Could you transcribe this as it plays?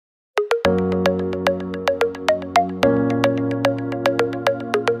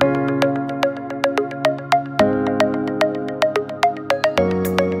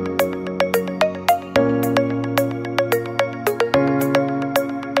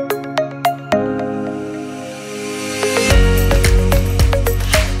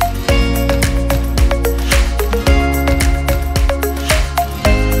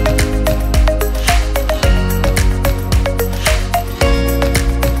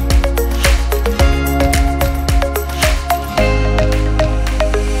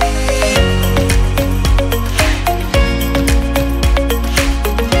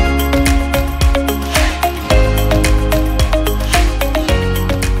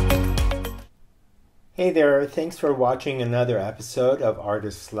Hey there, thanks for watching another episode of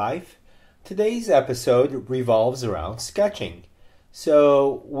Artist's Life. Today's episode revolves around sketching.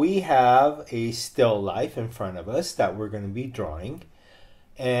 So we have a still life in front of us that we're going to be drawing.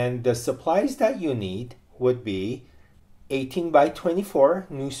 And the supplies that you need would be 18 by 24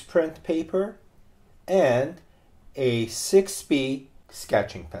 newsprint paper and a 6B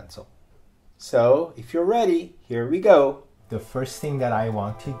sketching pencil. So if you're ready, here we go. The first thing that I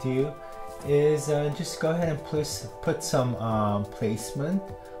want to do is just go ahead and put some placement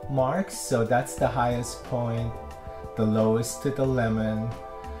marks. So that's the highest point, the lowest to the lemon,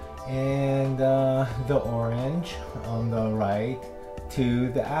 and the orange on the right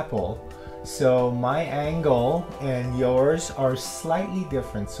to the apple. So my angle and yours are slightly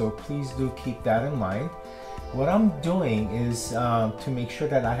different, so please do keep that in mind. What I'm doing is to make sure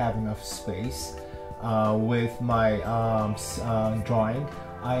that I have enough space with my drawing.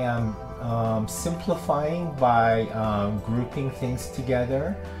 I am simplifying by grouping things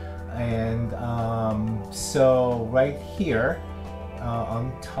together, and so right here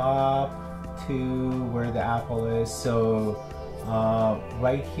on top to where the apple is, so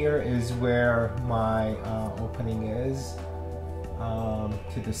right here is where my opening is,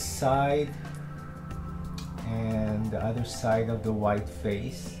 to the side and the other side of the white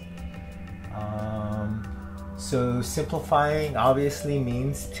face. So simplifying obviously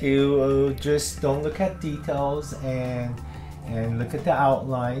means to just don't look at details and look at the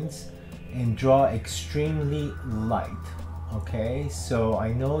outlines and draw extremely light. Okay, so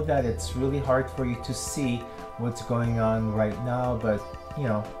I know that it's really hard for you to see what's going on right now, but you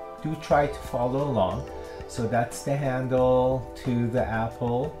know, do try to follow along. So that's the handle to the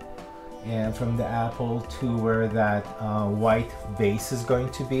apple, and from the apple to where that white base is going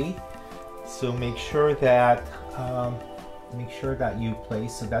to be. So make sure that you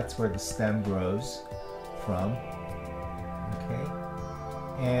place, so that's where the stem grows from. Okay,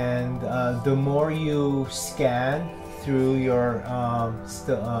 and the more you scan through your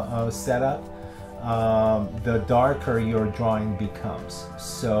setup, the darker your drawing becomes.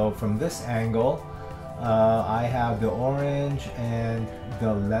 So from this angle, I have the orange and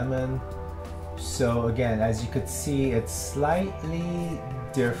the lemon. So again, as you could see, it's slightly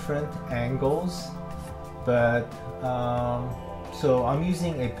different angles, but so I'm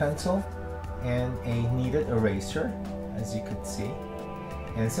using a pencil and a kneaded eraser, as you could see.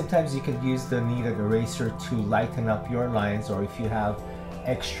 And sometimes you could use the kneaded eraser to lighten up your lines, or if you have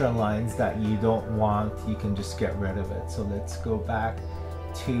extra lines that you don't want, you can just get rid of it. So let's go back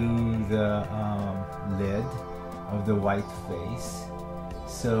to the lid of the white face.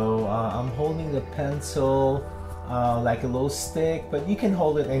 So I'm holding the pencil like a little stick, but you can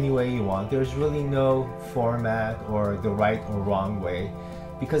hold it any way you want. There's really no format or the right or wrong way.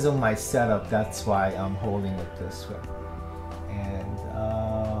 Because of my setup, that's why I'm holding it this way. And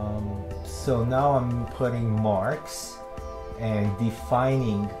so now I'm putting marks and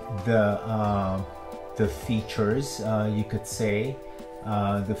defining the features, you could say,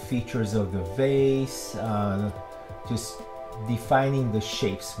 the features of the vase, just defining the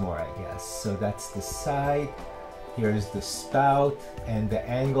shapes more, I guess. So that's the side. Here's the spout, and the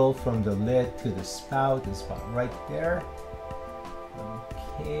angle from the lid to the spout is about right there.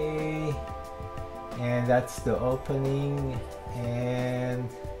 Okay, and that's the opening, and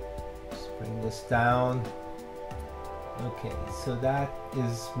just bring this down. Okay, so that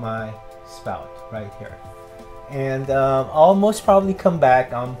is my spout right here. And I'll most probably come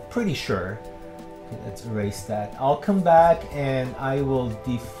back, I'm pretty sure. Okay, let's erase that. I'll come back and I will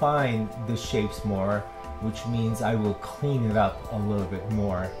define the shapes more, which means I will clean it up a little bit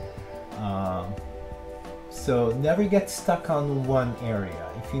more. So never get stuck on one area.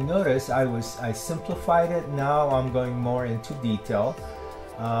 If you notice, I simplified it. Now I'm going more into detail.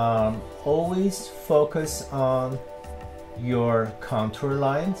 Always focus on your contour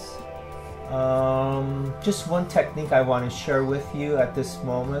lines. Just one technique I want to share with you at this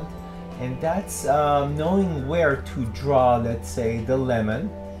moment, and that's knowing where to draw, let's say, the lemon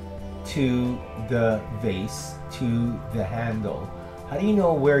to the vase to the handle. How do you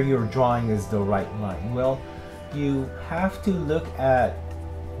know where you're drawing is the right line? Well, you have to look at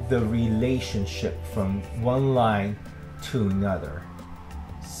the relationship from one line to another.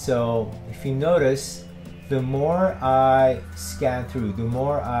 So if you notice, the more I scan through, the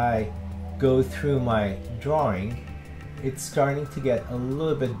more I go through my drawing, it's starting to get a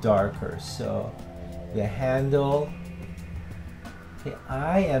little bit darker. So the handle, okay,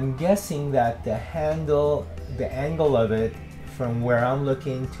 I am guessing that the handle, the angle of it from where I'm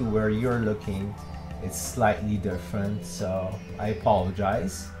looking to where you're looking, it's slightly different, so I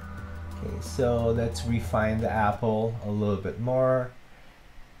apologize. Okay, so let's refine the apple a little bit more.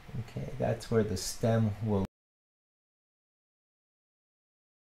 Okay, that's where the stem will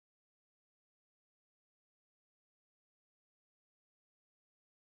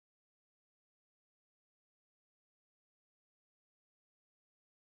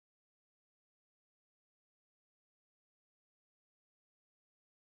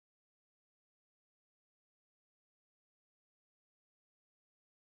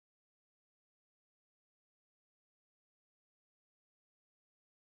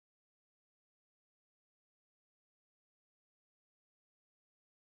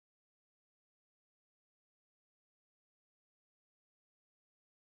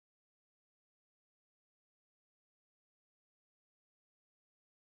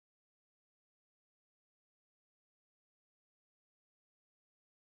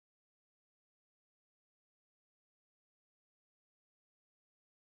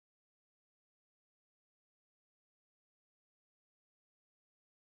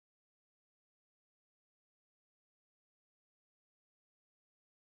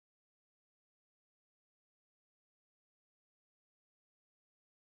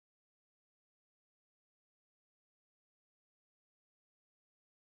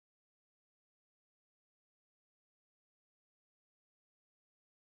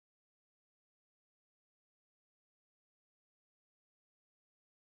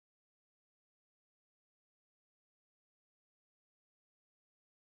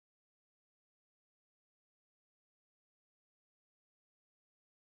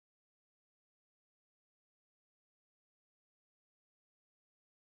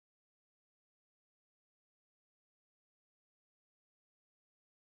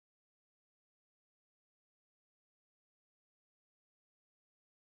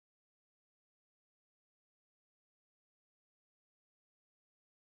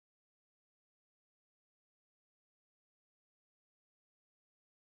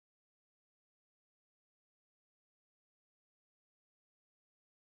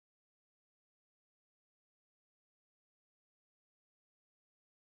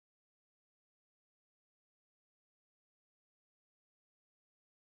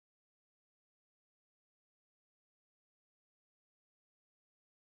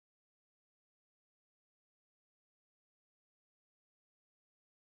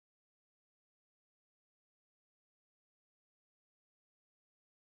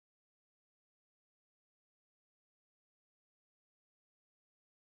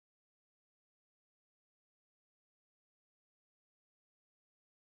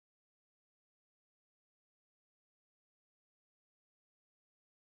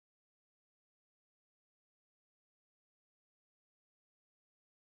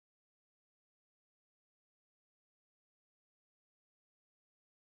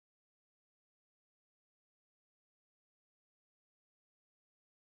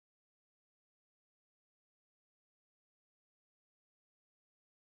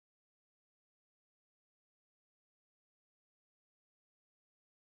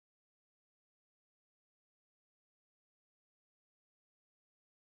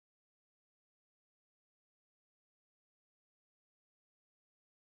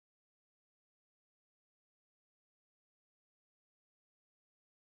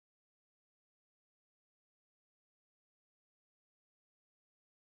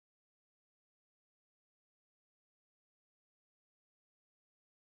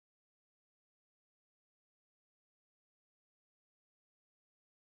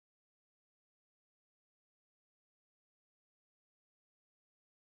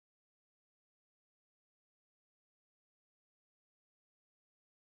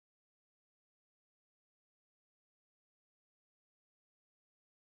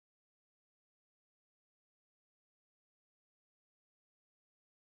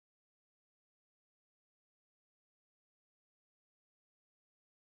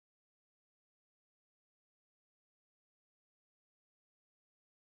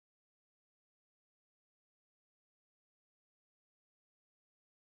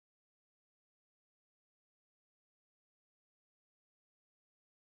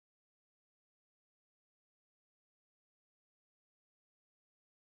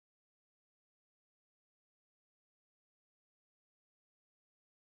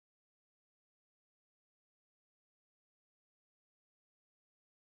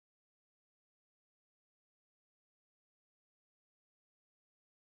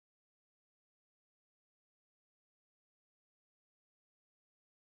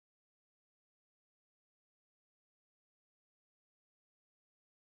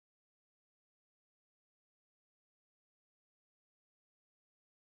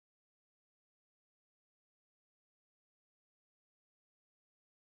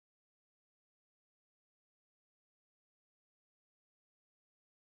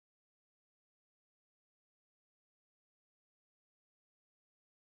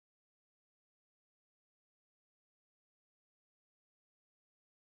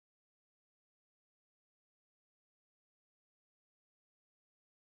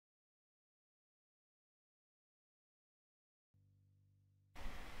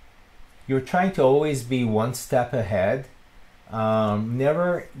you're trying to always be one step ahead.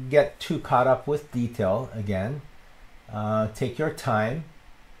 Never get too caught up with detail again. Take your time.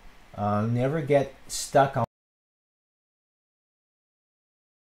 Never get stuck on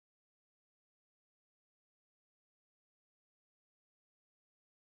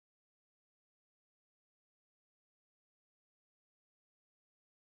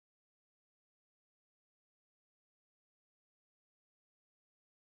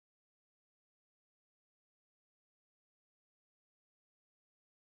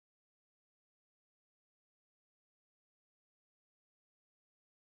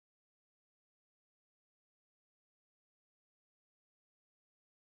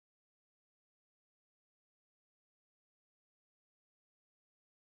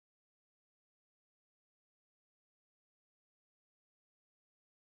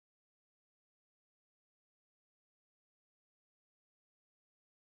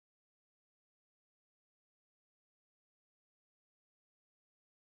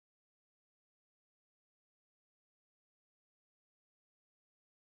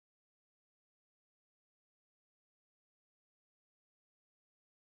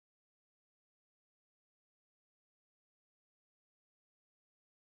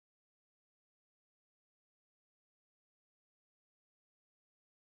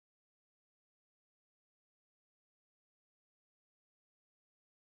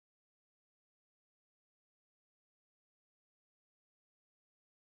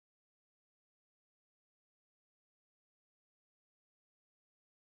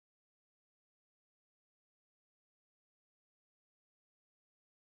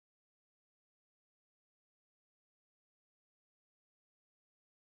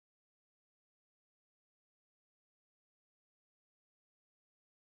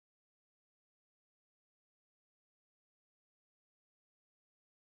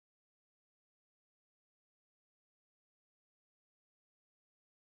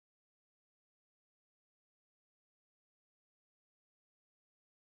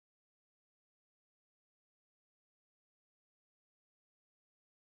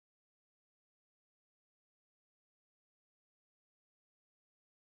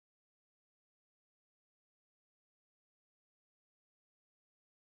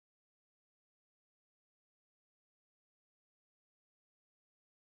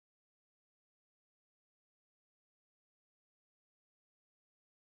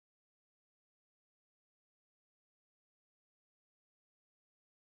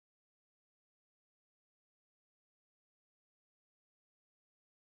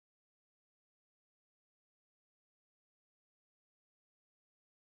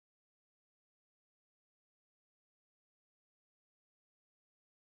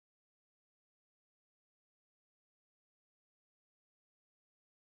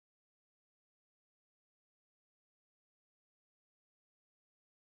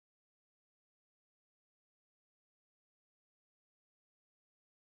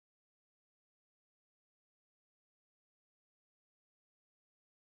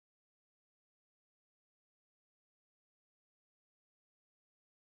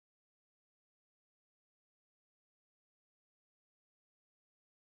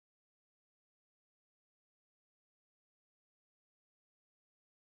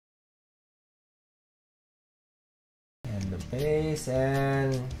the base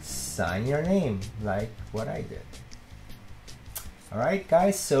and sign your name like what I did. Alright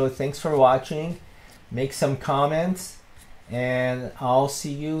guys, so thanks for watching. Make some comments and I'll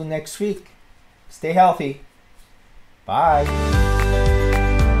see you next week. Stay healthy. Bye.